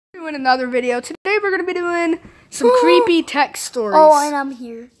doing another video. Today we're going to be doing some creepy text stories. Oh, and I'm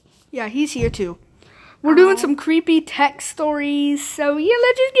here. Yeah, he's here too. We're doing some creepy text stories. So yeah,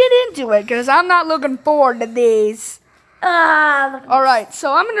 let's just get into it because I'm not looking forward to these. Alright,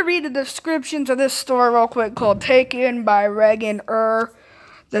 so I'm going to read the descriptions of this story real quick called Taken by Regan Err.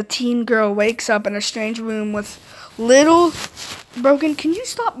 The teen girl wakes up in a strange room with little... Brogan, can you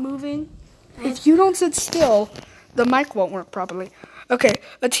stop moving? If you don't sit still, the mic won't work properly. Okay,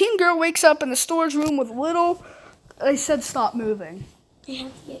 a teen girl wakes up in the storage room with little... I said stop moving. You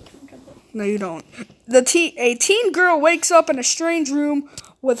have to get comfortable. No, you don't. A teen girl wakes up in a strange room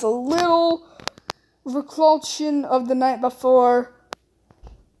with a little recollection of the night before.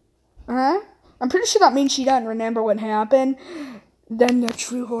 I'm pretty sure that means she doesn't remember what happened. Then the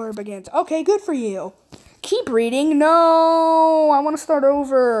true horror begins. Okay, good for you. Keep reading. No, I want to start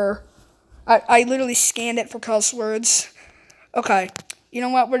over. I literally scanned it for cuss words. Okay, you know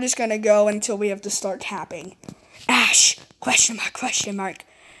what? We're just going to go until we have to start tapping. Ash, question mark.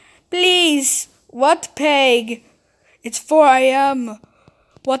 Please, what peg? It's 4 a.m.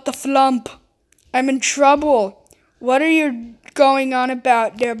 What the flump? I'm in trouble. What are you going on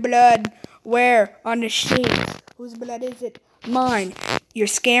about? Their blood. Where? On the sheets. Whose blood is it? Mine. You're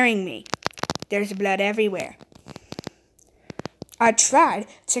scaring me. There's blood everywhere. I tried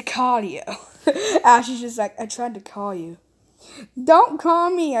to call you. Ash is just like, I tried to call you. Don't call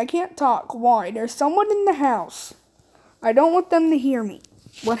me. I can't talk. Why? There's someone in the house. I don't want them to hear me.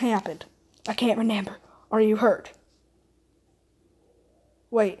 What happened? I can't remember. Are you hurt?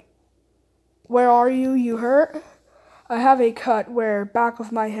 Wait. Where are you? You hurt? I have a cut where back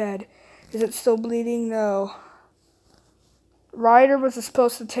of my head. Is it still bleeding? No. Ryder was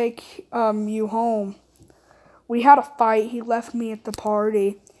supposed to take you home. We had a fight. He left me at the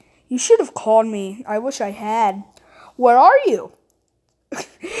party. You should have called me. I wish I had. Where are you?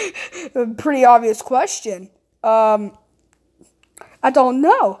 A pretty obvious question. I don't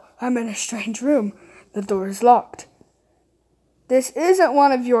know. I'm in a strange room. The door is locked. This isn't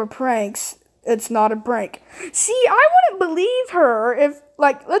one of your pranks. It's not a prank. See, I wouldn't believe her if,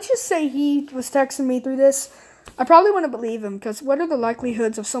 let's just say he was texting me through this. I probably wouldn't believe him, because what are the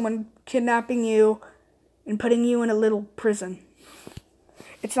likelihoods of someone kidnapping you and putting you in a little prison?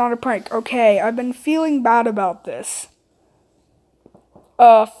 It's not a prank. Okay, I've been feeling bad about this.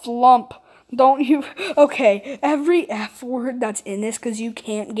 Flump. Don't you... Okay, every F word that's in this, because you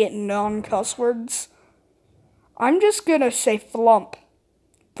can't get non-cuss words. I'm just gonna say flump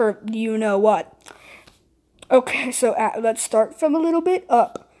for you know what. Okay, so let's start from a little bit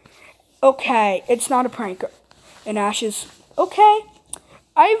up. Okay, it's not a prank. And Ash is, okay,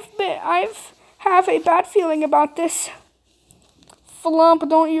 I've have a bad feeling about this. Flump,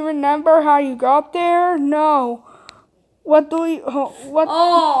 don't you remember how you got there? No. What do you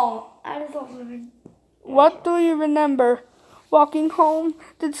remember? Walking home?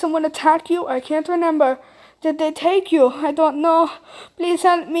 Did someone attack you? I can't remember. Did they take you? I don't know. Please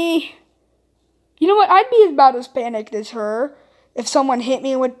help me. You know what? I'd be about as panicked as her if someone hit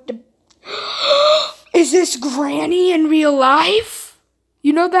me with the... Is this Granny in real life?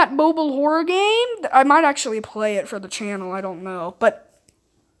 You know that mobile horror game? I might actually play it for the channel. I don't know. But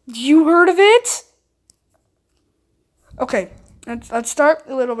you heard of it? Okay, let's start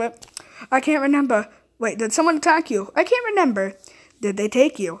a little bit. I can't remember. Wait, did someone attack you? I can't remember. Did they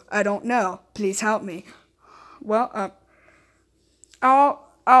take you? I don't know. Please help me. Well,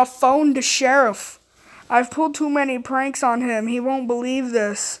 I'll phone the sheriff. I've pulled too many pranks on him. He won't believe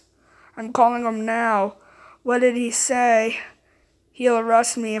this. I'm calling him now. What did he say? He'll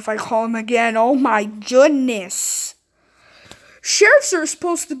arrest me if I call him again. Oh my goodness. Sheriffs are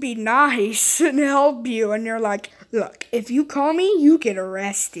supposed to be nice and help you. And you're like, look, if you call me, you get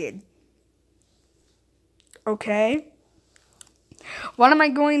arrested. Okay? What am I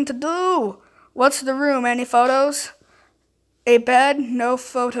going to do? What's the room? Any photos? A bed? No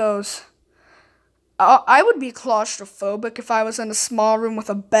photos. I would be claustrophobic if I was in a small room with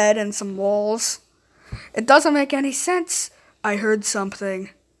a bed and some walls. It doesn't make any sense. I heard something.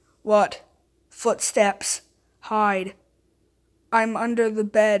 What? Footsteps. Hide. I'm under the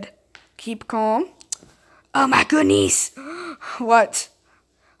bed. Keep calm. Oh my goodness. What?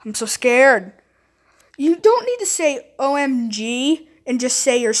 I'm so scared. You don't need to say OMG and just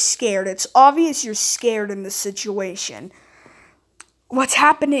say you're scared. It's obvious you're scared in this situation. What's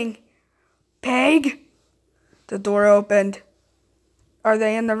happening? Peg? The door opened. Are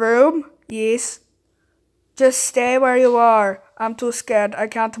they in the room? Yes. Just stay where you are. I'm too scared. I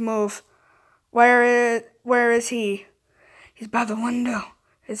can't move. Where is he? He's by the window.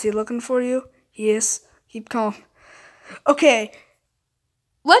 Is he looking for you? Yes. Keep calm. Okay.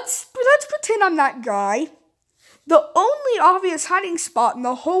 Let's pretend I'm that guy. The only obvious hiding spot in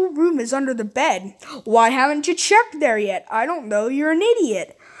the whole room is under the bed. Why haven't you checked there yet? I don't know, you're an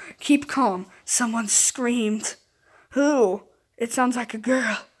idiot. Keep calm. Someone screamed. Who? It sounds like a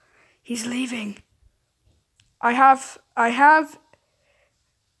girl. He's leaving. I have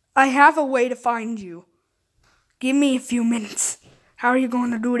a way to find you. Give me a few minutes. How are you going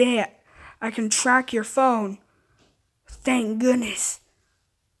to do that? I can track your phone. Thank goodness.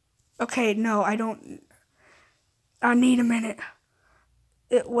 Okay, no, I don't. I need a minute.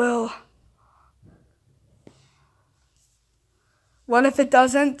 It will. What if it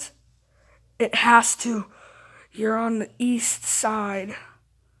doesn't? It has to. You're on the east side.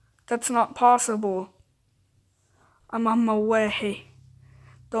 That's not possible. I'm on my way.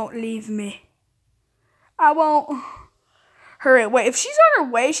 Don't leave me. I won't. Hurry, wait, if she's on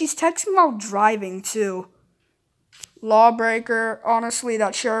her way, she's texting while driving, too. Lawbreaker, honestly,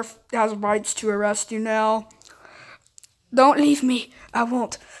 that sheriff has rights to arrest you now. Don't leave me. I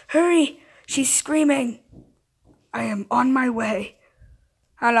won't. Hurry, she's screaming. I am on my way.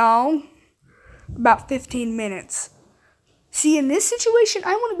 Hello? About 15 minutes. See, in this situation,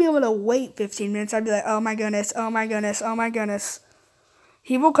 I want to be able to wait 15 minutes. I'd be like, oh my goodness, oh my goodness, oh my goodness.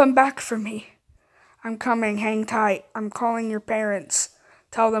 He will come back for me. I'm coming, hang tight. I'm calling your parents.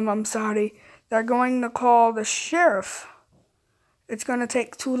 Tell them I'm sorry. They're going to call the sheriff. It's going to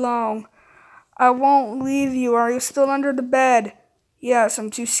take too long. I won't leave you. Are you still under the bed? Yes,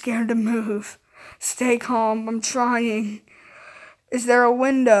 I'm too scared to move. Stay calm. I'm trying. Is there a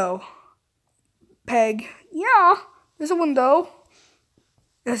window? Peg. Yeah, there's a window.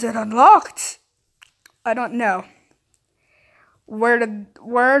 Is it unlocked? I don't know. Where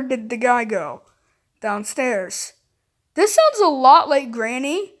did the guy go? Downstairs. This sounds a lot like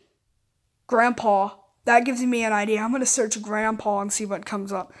Granny. Grandpa. That gives me an idea. I'm going to search Grandpa and see what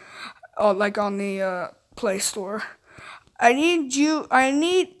comes up. Like on the Play Store. I need you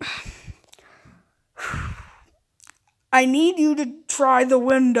to try the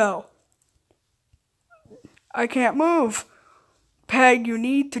window. I can't move. Peg, you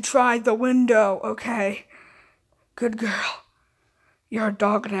need to try the window, okay? Good girl. You're a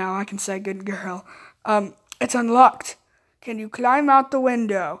dog now. I can say good girl. It's unlocked. Can you climb out the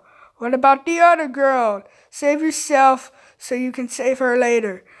window? What about the other girl? Save yourself so you can save her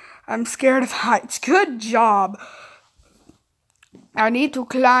later. I'm scared of heights. Good job. I need to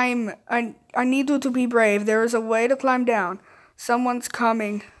climb. I need you to be brave. There is a way to climb down. Someone's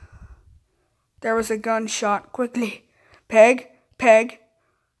coming. There was a gunshot. Quickly. Peg,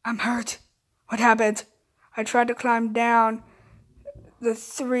 I'm hurt. What happened? I tried to climb down. The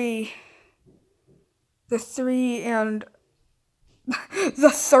three and the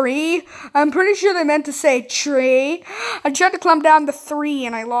three? I'm pretty sure they meant to say tree. I tried to climb down the three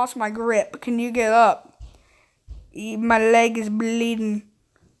and I lost my grip. Can you get up? My leg is bleeding.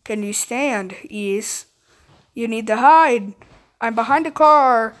 Can you stand? Yes. You need to hide. I'm behind a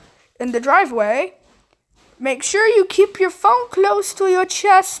car in the driveway. Make sure you keep your phone close to your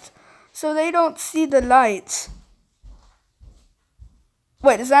chest so they don't see the lights.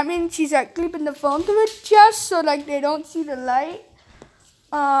 Wait, does that mean she's like keeping the phone to her chest so like they don't see the light?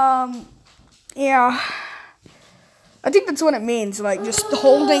 Yeah. I think that's what it means, like just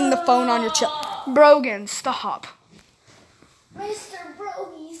holding the phone on your chest. Brogan, stop. Mr.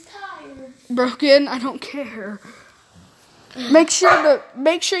 Brogy's tired. Brogan, I don't care. Make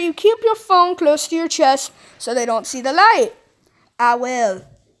sure you keep your phone close to your chest so they don't see the light. I will.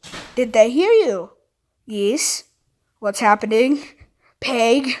 Did they hear you? Yes. What's happening?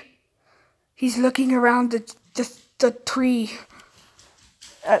 Peg. He's looking around the tree.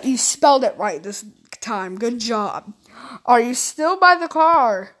 You spelled it right this time. Good job. Are you still by the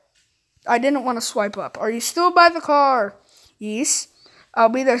car? I didn't want to swipe up. Are you still by the car? Yes. I'll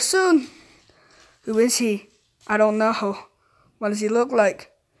be there soon. Who is he? I don't know. What does he look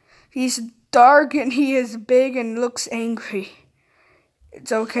like? He's dark and he is big and looks angry.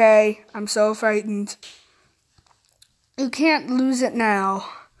 It's okay. I'm so frightened. You can't lose it now.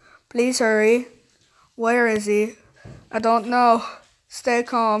 Please hurry. Where is he? I don't know. Stay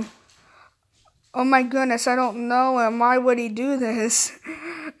calm. Oh my goodness, I don't know him. Why would he do this?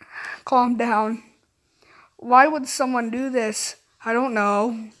 Calm down. Why would someone do this? I don't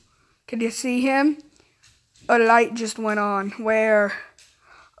know. Can you see him? A light just went on. Where?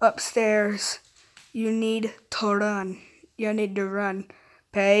 Upstairs. You need to run. You need to run.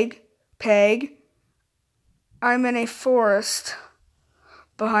 Peg. I'm in a forest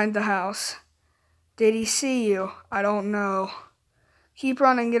behind the house. Did he see you? I don't know. Keep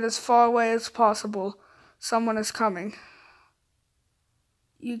running. Get as far away as possible. Someone is coming.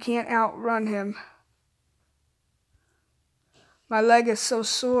 You can't outrun him. My leg is so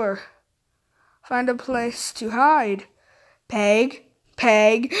sore. Find a place to hide. Peg,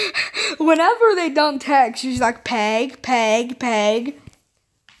 Peg. Whenever they don't text, she's like, Peg, Peg, Peg.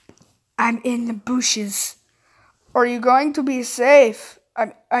 I'm in the bushes. Are you going to be safe?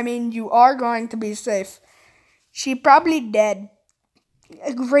 I mean, you are going to be safe. She probably dead.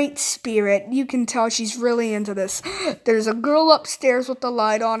 A great spirit. You can tell she's really into this. There's a girl upstairs with the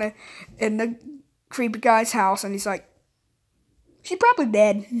light on it in the creepy guy's house, and he's like, she's probably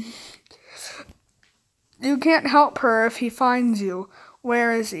dead. You can't help her if he finds you.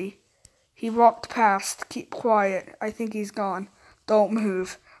 Where is he? He walked past. Keep quiet. I think he's gone. Don't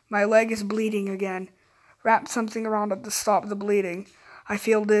move. My leg is bleeding again. Wrap something around it to stop the bleeding. I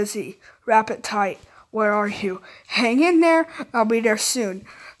feel dizzy. Wrap it tight. Where are you? Hang in there. I'll be there soon.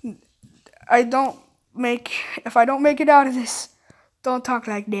 If I don't make it out of this, don't talk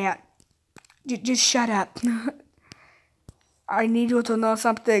like that. Just shut up. I need you to know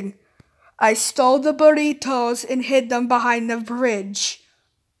something. I stole the burritos and hid them behind the bridge.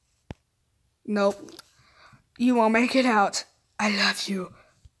 Nope. You won't make it out. I love you.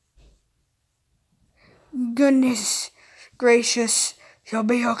 Goodness gracious. You'll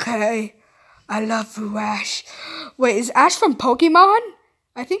be okay. I love you, Ash. Wait, is Ash from Pokemon?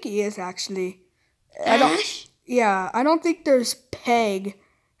 I think he is, actually. Ash? I don't think there's Peg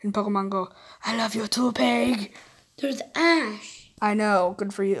in Pokemon Go. I love you too, Peg. There's Ash. I know,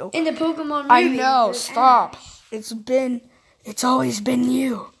 good for you. In the Pokemon movie. I know, stop. Ash. It's always been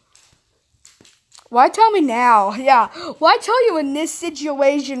you. Why tell me now? Yeah, why tell you in this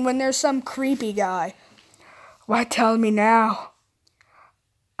situation when there's some creepy guy? Why tell me now?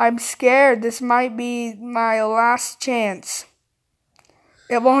 I'm scared. This might be my last chance.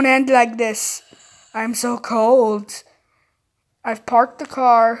 It won't end like this. I'm so cold. I've parked the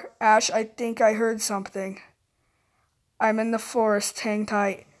car. Ash, I think I heard something. I'm in the forest. Hang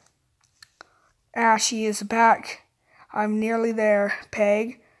tight. Ash, he is back. I'm nearly there.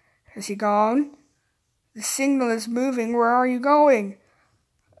 Peg, is he gone? The signal is moving. Where are you going?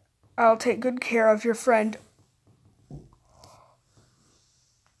 I'll take good care of your friend.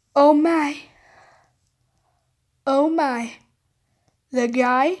 Oh my. Oh my. The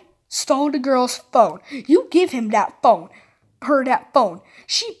guy stole the girl's phone. You give him that phone. Her that phone.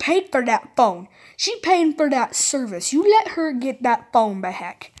 She paid for that phone. She paid for that service. You let her get that phone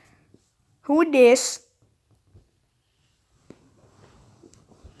back. Who this?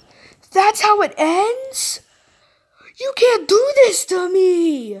 That's how it ends? You can't do this to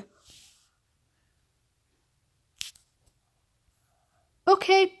me.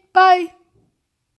 Okay, bye.